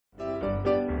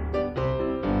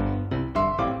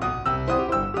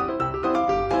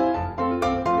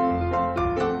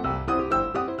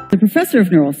a professor of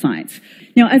neuroscience.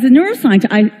 Now, as a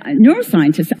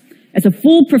neuroscientist, as a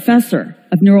full professor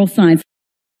of neuroscience,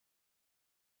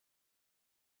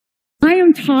 I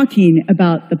am talking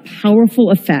about the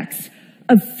powerful effects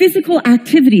of physical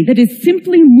activity that is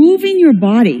simply moving your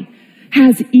body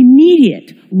has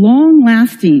immediate,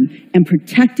 long-lasting, and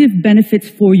protective benefits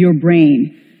for your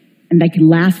brain, and they can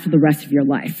last for the rest of your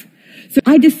life. So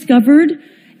I discovered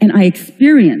and I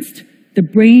experienced the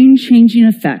brain-changing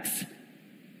effects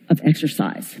of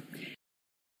exercise.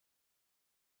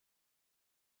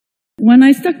 When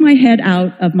I stuck my head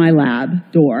out of my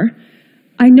lab door,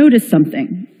 I noticed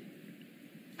something.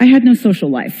 I had no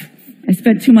social life. I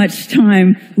spent too much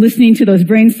time listening to those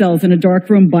brain cells in a dark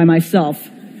room by myself.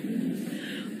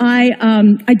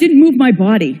 I didn't move my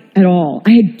body at all.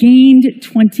 I had gained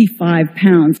 25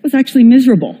 pounds. I was actually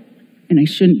miserable, and I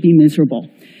shouldn't be miserable.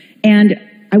 And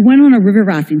I went on a river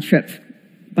rafting trip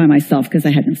by myself because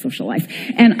I had no social life.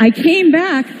 And I came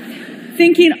back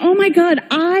thinking, oh my God,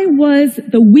 I was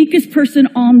the weakest person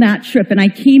on that trip, and I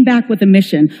came back with a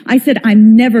mission. I said,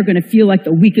 I'm never going to feel like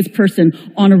the weakest person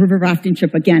on a river rafting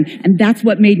trip again, and that's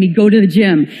what made me go to the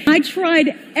gym. I tried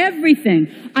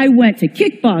everything. I went to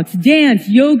kickbox, dance,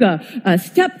 yoga,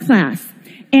 step class,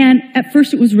 and at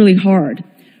first it was really hard.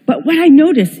 But what I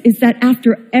noticed is that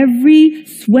after every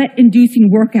sweat-inducing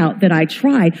workout that I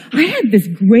tried, I had this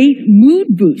great mood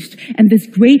boost and this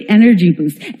great energy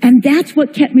boost. And that's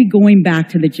what kept me going back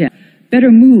to the gym. Better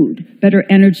mood, better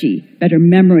energy, better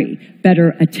memory,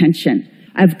 better attention.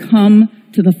 I've come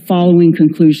to the following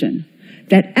conclusion: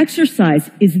 that exercise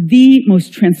is the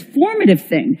most transformative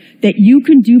thing that you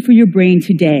can do for your brain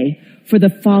today for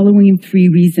the following 3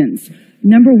 reasons.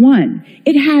 Number 1,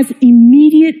 it has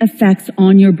immediate effects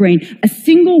on your brain. A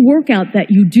single workout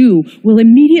that you do will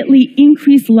immediately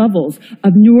increase levels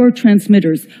of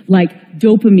neurotransmitters like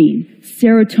dopamine,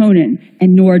 serotonin,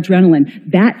 and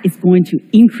noradrenaline. That is going to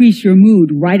increase your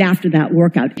mood right after that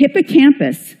workout.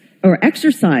 Hippocampus, or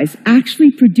exercise,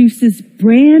 actually produces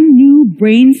brand new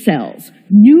brain cells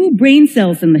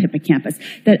in the hippocampus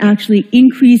that actually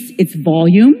increase its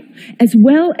volume as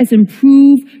well as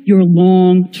improve your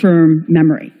long-term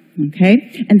memory, okay?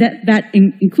 And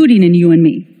including in you and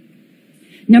me.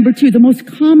 Number 2, the most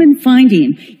common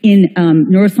finding in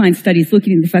neuroscience studies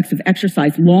looking at the effects of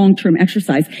exercise, long-term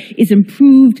exercise, is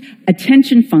improved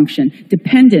attention function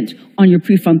dependent on your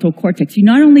prefrontal cortex. You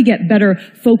not only get better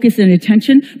focus and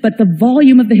attention, but the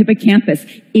volume of the hippocampus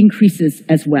increases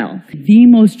as well. The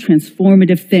most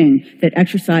transformative thing that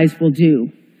exercise will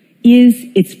do is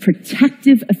its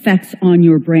protective effects on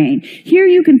your brain. Here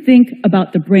you can think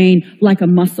about the brain like a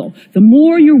muscle. The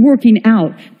more you're working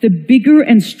out, the bigger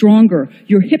and stronger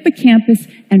your hippocampus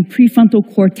and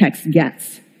prefrontal cortex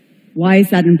gets. Why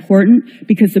is that important?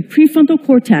 Because the prefrontal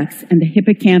cortex and the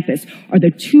hippocampus are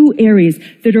the 2 areas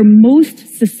that are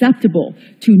most susceptible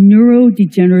to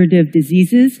neurodegenerative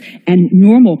diseases and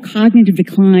normal cognitive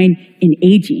decline in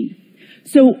aging.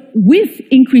 So with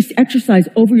increased exercise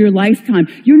over your lifetime,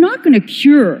 you're not going to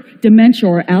cure dementia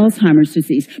or Alzheimer's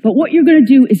disease. But what you're going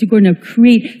to do is you're going to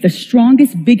create the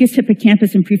strongest, biggest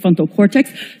hippocampus and prefrontal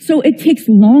cortex. So it takes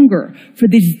longer for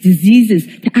these diseases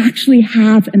to actually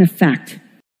have an effect.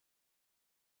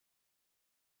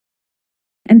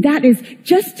 And that is,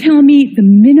 just tell me the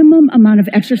minimum amount of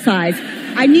exercise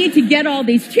I need to get all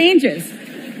these changes.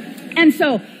 And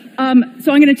so I'm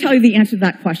going to tell you the answer to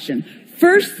that question.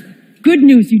 First, good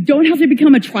news, you don't have to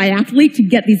become a triathlete to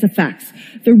get these effects.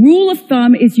 The rule of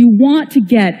thumb is you want to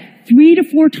get 3 to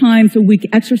 4 times a week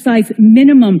exercise,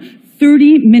 minimum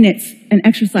 30 minutes an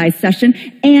exercise session,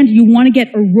 and you want to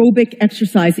get aerobic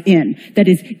exercise in. That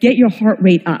is, get your heart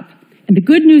rate up. And the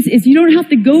good news is you don't have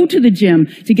to go to the gym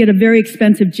to get a very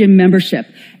expensive gym membership.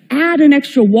 Add an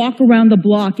extra walk around the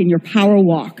block in your power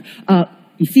walk.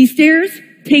 You see stairs?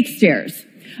 Take stairs.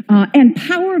 And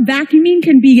power vacuuming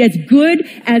can be as good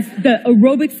as the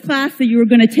aerobics class that you were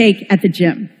going to take at the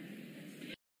gym.